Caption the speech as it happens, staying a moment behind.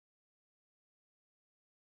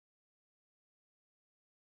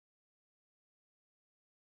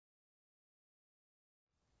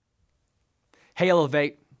Hey,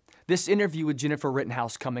 Elevate. This interview with Jennifer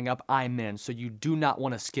Rittenhouse coming up, I'm in, so you do not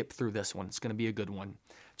want to skip through this one. It's going to be a good one.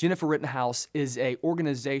 Jennifer Rittenhouse is an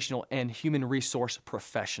organizational and human resource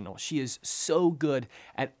professional. She is so good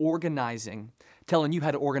at organizing, telling you how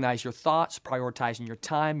to organize your thoughts, prioritizing your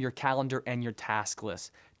time, your calendar, and your task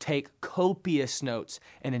list. Take copious notes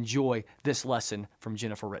and enjoy this lesson from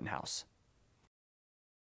Jennifer Rittenhouse.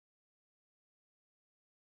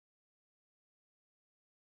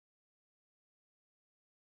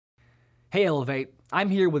 Hey, Elevate. I'm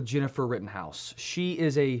here with Jennifer Rittenhouse. She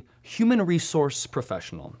is a human resource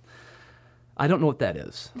professional. I don't know what that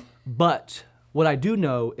is, but what I do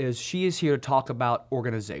know is she is here to talk about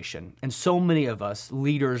organization. And so many of us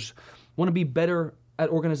leaders want to be better at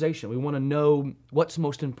organization. We want to know what's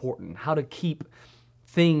most important, how to keep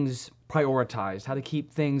things prioritized, how to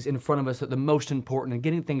keep things in front of us that are the most important, and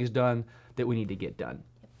getting things done that we need to get done.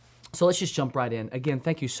 So let's just jump right in. Again,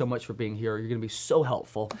 thank you so much for being here. You're going to be so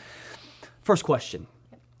helpful. First question,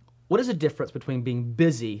 what is the difference between being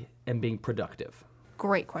busy and being productive?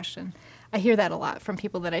 Great question. I hear that a lot from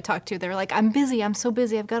people that I talk to. They're like, I'm busy, I'm so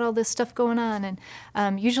busy, I've got all this stuff going on.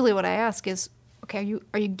 And usually what I ask is, okay,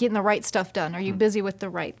 are you getting the right stuff done? Are you busy with the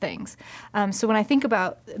right things? So when I think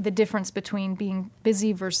about the difference between being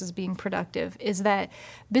busy versus being productive, is that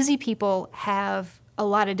busy people have a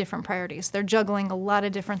lot of different priorities. They're juggling a lot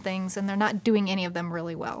of different things, and they're not doing any of them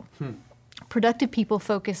really well. Productive people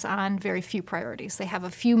focus on very few priorities. They have a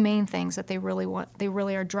few main things that they really want, they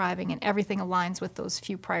really are driving, and everything aligns with those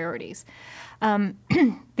few priorities.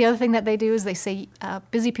 The other thing that they do is they say,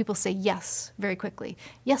 busy people say yes very quickly.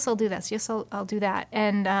 Yes, I'll do this. Yes, I'll do that.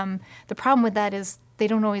 And the problem with that is they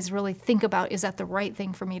don't always really think about, is that the right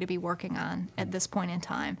thing for me to be working on at this point in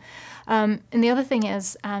time? And the other thing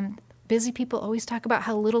is, busy people always talk about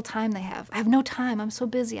how little time they have. I have no time. I'm so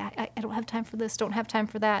busy. I don't have time for this, don't have time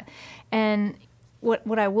for that. And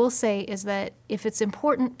what I will say is that if it's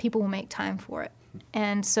important, people will make time for it.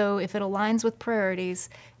 And so if it aligns with priorities,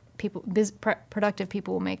 productive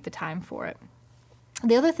people will make the time for it.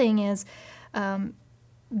 The other thing is,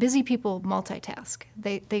 busy people multitask.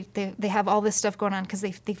 They have all this stuff going on because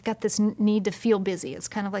they've got this need to feel busy. It's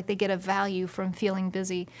kind of like they get a value from feeling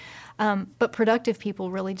busy. But productive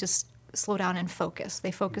people really just slow down and focus.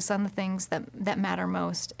 They focus on the things that matter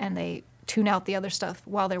most, and they tune out the other stuff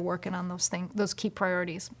while they're working on those key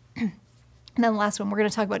priorities. And then the last one, we're going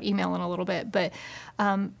to talk about email in a little bit, but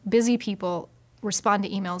busy people respond to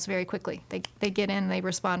emails very quickly. They get in, they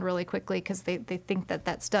respond really quickly because they think that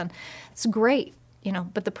that's done. It's great,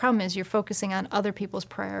 but the problem is you're focusing on other people's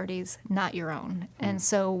priorities, not your own. And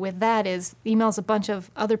so with that is, email's a bunch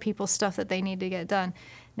of other people's stuff that they need to get done.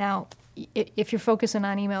 Now, if you're focusing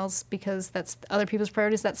on emails because that's other people's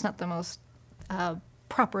priorities, that's not the most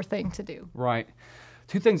proper thing to do. Right.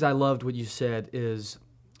 Two things I loved what you said is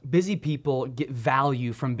busy people get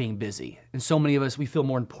value from being busy. And so many of us, we feel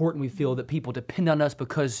more important. We feel that people depend on us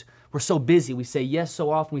because we're so busy. We say yes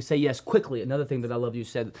so often. We say yes quickly. Another thing that I love you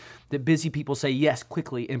said, that busy people say yes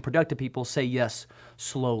quickly and productive people say yes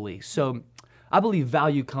slowly. So I believe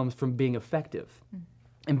value comes from being effective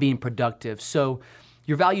and being productive. So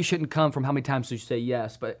your value shouldn't come from how many times you say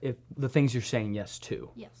yes, but if the things you're saying yes to.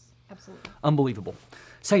 Yes, absolutely. Unbelievable.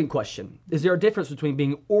 Second question, is there a difference between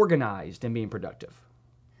being organized and being productive?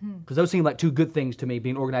 Because those seem like two good things to me,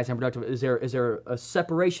 being organized and productive. Is there a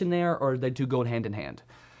separation there, or are they two going hand in hand?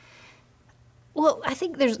 Well, I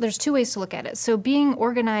think there's two ways to look at it. So being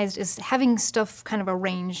organized is having stuff kind of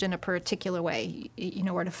arranged in a particular way. You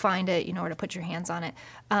know where to find it, you know where to put your hands on it.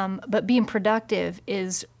 But being productive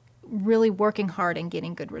is really working hard and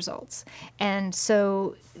getting good results. And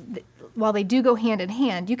so while they do go hand in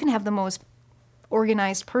hand, you can have the most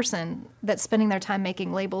organized person that's spending their time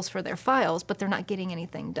making labels for their files, but they're not getting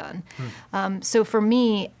anything done. So for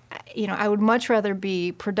me, I would much rather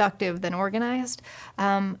be productive than organized.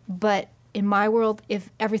 But in my world, if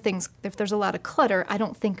there's a lot of clutter, I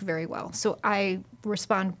don't think very well. So I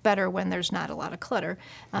respond better when there's not a lot of clutter.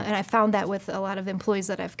 And I found that with a lot of employees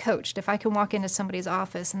that I've coached. If I can walk into somebody's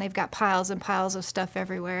office and they've got piles and piles of stuff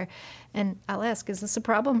everywhere, and I'll ask, is this a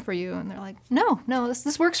problem for you? And they're like, no,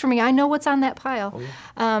 this works for me. I know what's on that pile. Oh,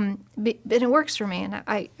 yeah. But it works for me. And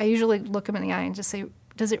I usually look them in the eye and just say,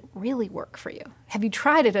 does it really work for you? Have you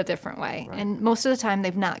tried it a different way? Right. And most of the time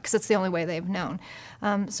they've not, because it's the only way they've known.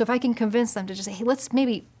 So if I can convince them to just say, hey, let's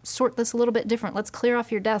maybe sort this a little bit different. Let's clear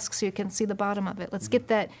off your desk so you can see the bottom of it. Let's get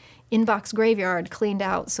that inbox graveyard cleaned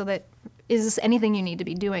out so that is this anything you need to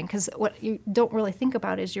be doing? Because what you don't really think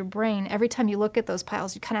about is your brain. Every time you look at those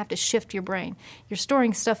piles, you kind of have to shift your brain. You're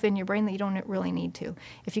storing stuff in your brain that you don't really need to.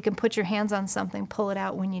 If you can put your hands on something, pull it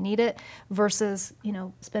out when you need it, versus,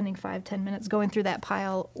 spending 5-10 minutes going through that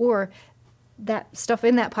pile, or that stuff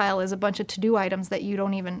in that pile is a bunch of to-do items that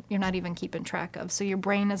you're not even keeping track of. So your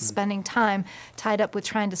brain is spending time tied up with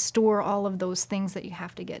trying to store all of those things that you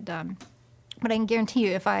have to get done. But I can guarantee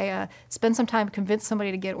you, if I spend some time to convince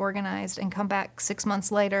somebody to get organized and come back 6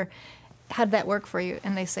 months later, how did that work for you?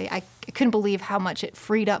 And they say, I couldn't believe how much it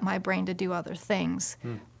freed up my brain to do other things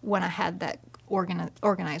when I had that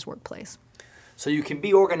organized workplace. So you can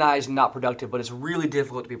be organized and not productive, but it's really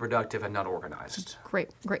difficult to be productive and not organized.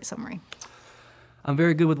 Great summary. I'm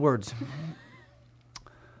very good with words.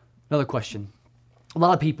 Another question. A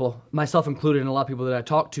lot of people, myself included, and a lot of people that I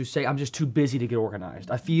talk to say, I'm just too busy to get organized.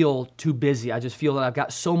 I feel too busy. I just feel that I've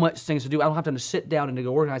got so much things to do. I don't have time to sit down and to get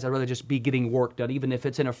organized. I'd rather just be getting work done, even if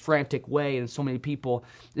it's in a frantic way. And so many people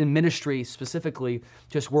in ministry specifically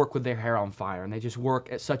just work with their hair on fire, and they just work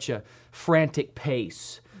at such a frantic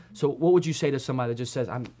pace. So what would you say to somebody that just says,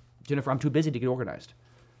 Jennifer, I'm too busy to get organized?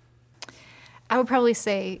 I would probably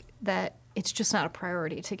say that it's just not a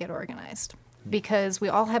priority to get organized, because we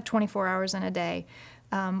all have 24 hours in a day.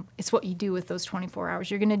 It's what you do with those 24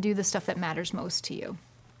 hours. You're going to do the stuff that matters most to you.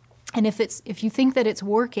 And if you think that it's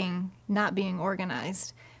working not being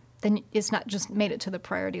organized, then it's not just made it to the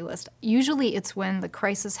priority list. Usually it's when the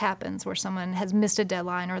crisis happens, where someone has missed a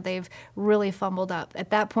deadline or they've really fumbled up.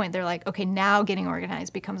 At that point, they're like, okay, now getting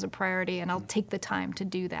organized becomes a priority, and I'll take the time to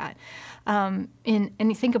do that. And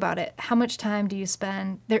you think about it, how much time do you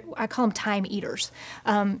spend? I call them time eaters.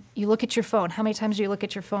 You look at your phone. How many times do you look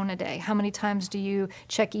at your phone a day? How many times do you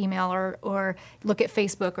check email or look at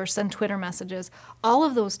Facebook or send Twitter messages? All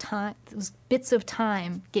of those bits of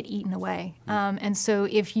time get eaten away. And so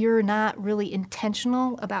if you're not really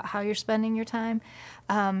intentional about how you're spending your time,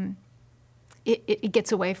 it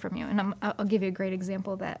gets away from you. And I'll give you a great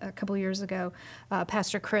example that a couple years ago,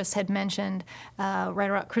 Pastor Chris had mentioned right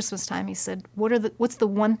around Christmas time. He said, what's the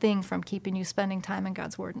one thing from keeping you spending time in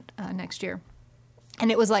God's Word next year?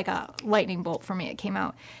 And it was like a lightning bolt for me. It came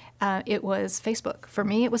out. It was Facebook. For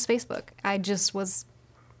me, it was Facebook.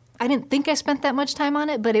 I didn't think I spent that much time on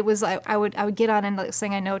it, but it was I would get on and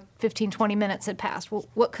saying, I know 15, 20 minutes had passed. Well,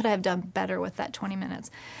 what could I have done better with that 20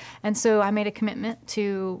 minutes? And so I made a commitment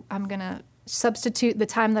to, I'm going to substitute the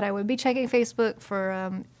time that I would be checking Facebook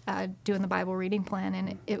for doing the Bible reading plan.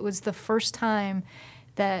 And it was the first time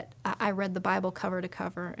that I read the Bible cover to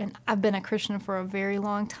cover. And I've been a Christian for a very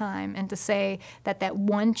long time. And to say that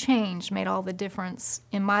one change made all the difference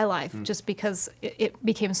in my life, just because it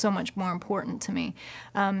became so much more important to me.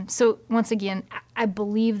 So once again, I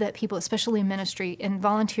believe that people, especially in ministry and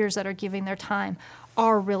volunteers that are giving their time,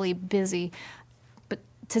 are really busy. But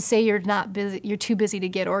to say you're not busy, you're too busy to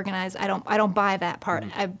get organized, I don't buy that part.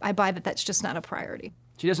 I buy that that's just not a priority.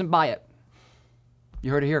 She doesn't buy it.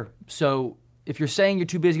 You heard it here. So if you're saying you're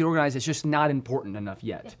too busy to get organized, it's just not important enough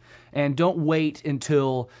yet. And don't wait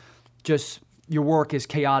until just your work is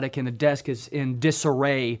chaotic and the desk is in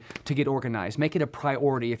disarray to get organized. Make it a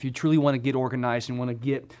priority. If you truly want to get organized and want to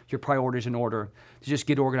get your priorities in order, to just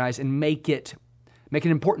get organized and make it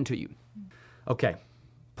important to you. Okay,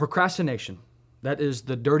 procrastination. That is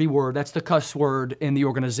the dirty word. That's the cuss word in the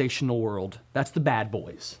organizational world. That's the bad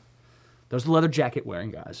boys. Those are the leather jacket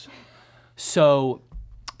wearing guys. So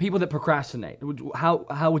people that procrastinate,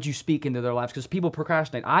 how would you speak into their lives? Because people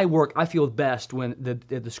procrastinate. I feel best when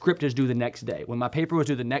the script is due the next day. When my paper was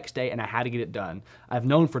due the next day and I had to get it done. I've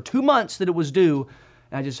known for 2 months that it was due,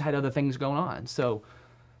 and I just had other things going on. So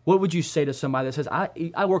what would you say to somebody that says,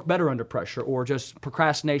 I work better under pressure, or just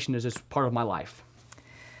procrastination is just part of my life?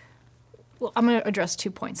 Well, I'm going to address 2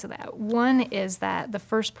 points of that. One is that the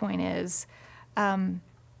first point is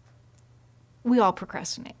we all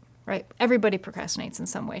procrastinate. Right? Everybody procrastinates in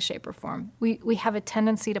some way, shape, or form. We have a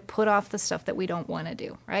tendency to put off the stuff that we don't want to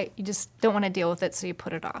do, right? You just don't want to deal with it, so you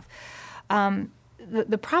put it off.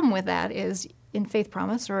 The problem with that is in Faith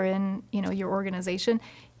Promise or in your organization,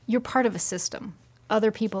 you're part of a system.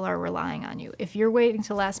 Other people are relying on you. If you're waiting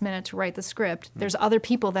till last minute to write the script, there's other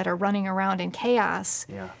people that are running around in chaos.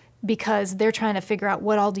 Yeah. Because they're trying to figure out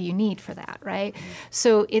what all do you need for that, right?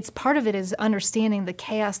 So it's part of it is understanding the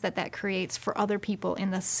chaos that creates for other people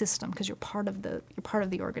in the system, because you're part of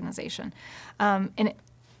the organization, and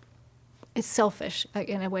it's selfish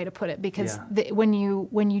in a way to put it, because when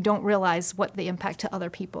you don't realize what the impact to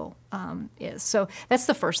other people is. So that's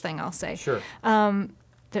the first thing I'll say. Sure.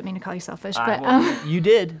 didn't mean to call you selfish, Well, but you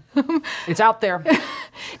did. It's out there.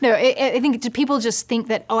 no, I think people just think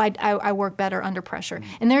that, oh, I work better under pressure.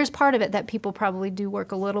 And there's part of it that people probably do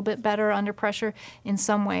work a little bit better under pressure in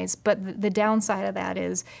some ways, but the downside of that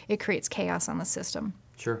is it creates chaos on the system.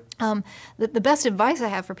 Sure. The best advice I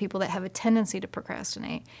have for people that have a tendency to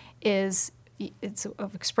procrastinate is it's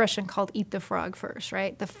an expression called eat the frog first,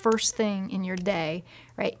 right? The first thing in your day,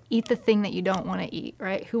 right? Eat the thing that you don't want to eat,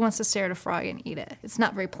 right? Who wants to stare at a frog and eat it? It's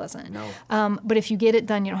not very pleasant. No. But if you get it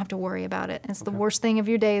done, you don't have to worry about it. It's the worst thing of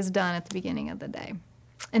your day is done at the beginning of the day.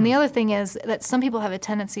 And the other thing is that some people have a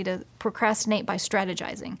tendency to procrastinate by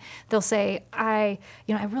strategizing. They'll say, I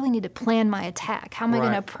really need to plan my attack. How am I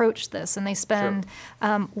going to approach this? And they spend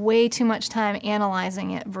way too much time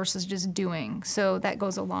analyzing it versus just doing. So that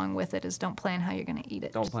goes along with it is don't plan how you're going to eat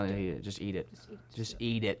it. Don't plan to eat it. Just eat it. Just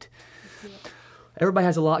eat it. Everybody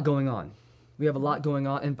has a lot going on. We have a lot going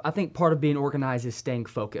on. And I think part of being organized is staying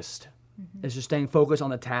focused. It's just staying focused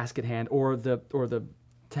on the task at hand or the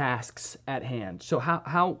tasks at hand. So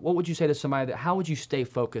what would you say to somebody that how would you stay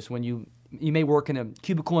focused when you may work in a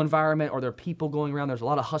cubicle environment or there are people going around, there's a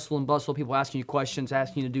lot of hustle and bustle, people asking you questions,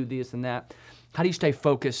 asking you to do this and that. How do you stay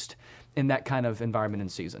focused in that kind of environment and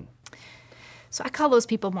season? So I call those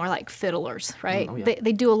people more like fiddlers, right? Oh, yeah.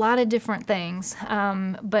 They do a lot of different things,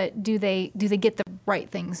 but do they get the right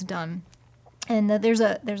things done? And there's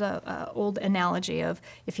a old analogy of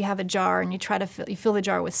if you have a jar and you fill the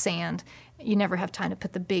jar with sand, you never have time to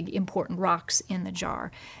put the big important rocks in the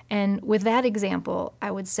jar. And with that example, I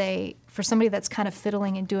would say for somebody that's kind of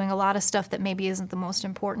fiddling and doing a lot of stuff that maybe isn't the most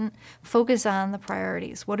important, focus on the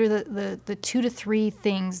priorities. What are the 2 to 3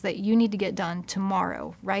 things that you need to get done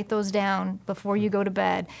tomorrow? Write those down before you go to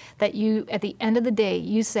bed, that you, at the end of the day,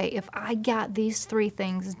 you say, if I got these 3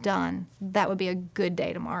 things done, that would be a good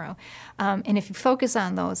day tomorrow. And if you focus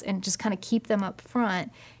on those and just kind of keep them up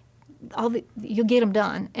front, you'll get them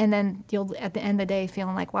done, and then you'll at the end of the day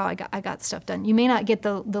feeling like, wow, I got stuff done. You may not get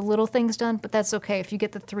the little things done, but that's okay if you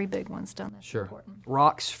get the 3 big ones done. That's important.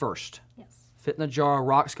 Rocks first. Yes. Fit in the jar.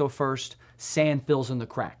 Rocks go first. Sand fills in the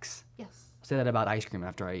cracks. Yes. I say that about ice cream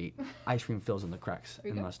after I eat. Ice cream fills in the cracks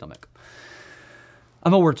in my stomach.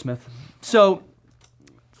 I'm a wordsmith. So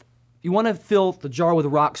you want to fill the jar with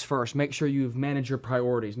rocks first. Make sure you've managed your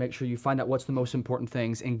priorities. Make sure you find out what's the most important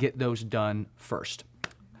things and get those done first.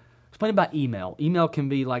 Explain about email. Email can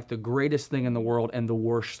be like the greatest thing in the world and the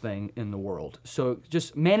worst thing in the world. So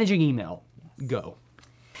just managing email, go.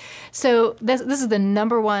 So this is the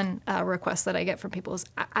number one request that I get from people is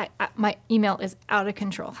my email is out of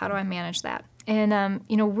control. How do I manage that? And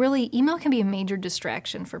really, email can be a major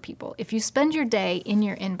distraction for people. If you spend your day in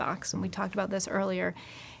your inbox, and we talked about this earlier,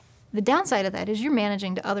 the downside of that is you're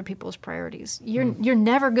managing to other people's priorities. You're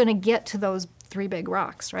never going to get to those 3 big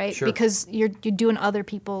rocks, right? Sure. Because you're doing other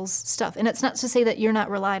people's stuff. And it's not to say that you're not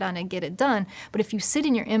relied on to get it done, but if you sit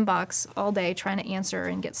in your inbox all day trying to answer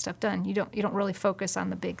and get stuff done, you don't really focus on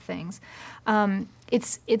the big things.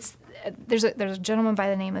 There's a gentleman by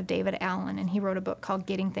the name of David Allen, and he wrote a book called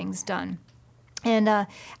Getting Things Done. And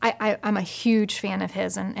I'm a huge fan of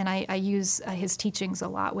his, and I use his teachings a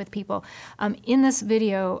lot with people. In this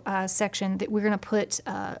video section, that we're going to put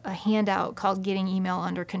a handout called Getting Email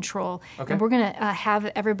Under Control. Okay. And we're going to have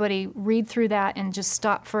everybody read through that and just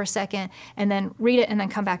stop for a second and then read it and then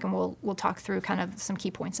come back and we'll talk through kind of some key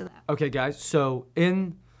points of that. Okay, guys. So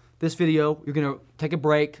in this video, you're going to take a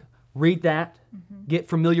break, read that, get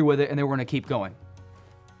familiar with it, and then we're going to keep going.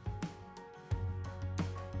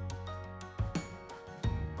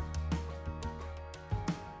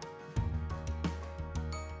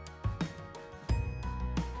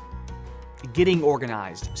 Getting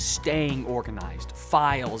organized, staying organized,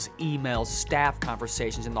 files, emails, staff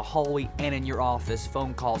conversations in the hallway and in your office,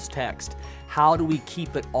 phone calls, text. How do we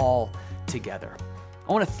keep it all together?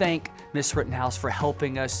 I want to thank Ms. Rittenhouse for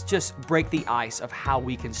helping us just break the ice of how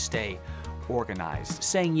we can stay organized,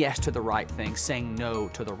 saying yes to the right things, saying no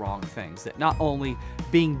to the wrong things, that not only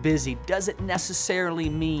being busy doesn't necessarily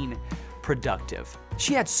mean productive.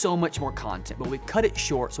 She had so much more content, but we cut it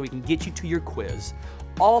short so we can get you to your quiz.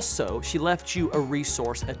 Also, she left you a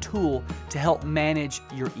resource, a tool to help manage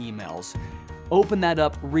your emails. Open that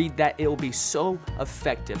up, read that, it will be so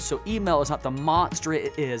effective. So email is not the monster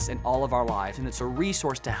it is in all of our lives, and it's a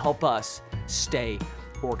resource to help us stay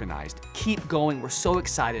organized. Keep going, we're so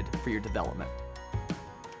excited for your development.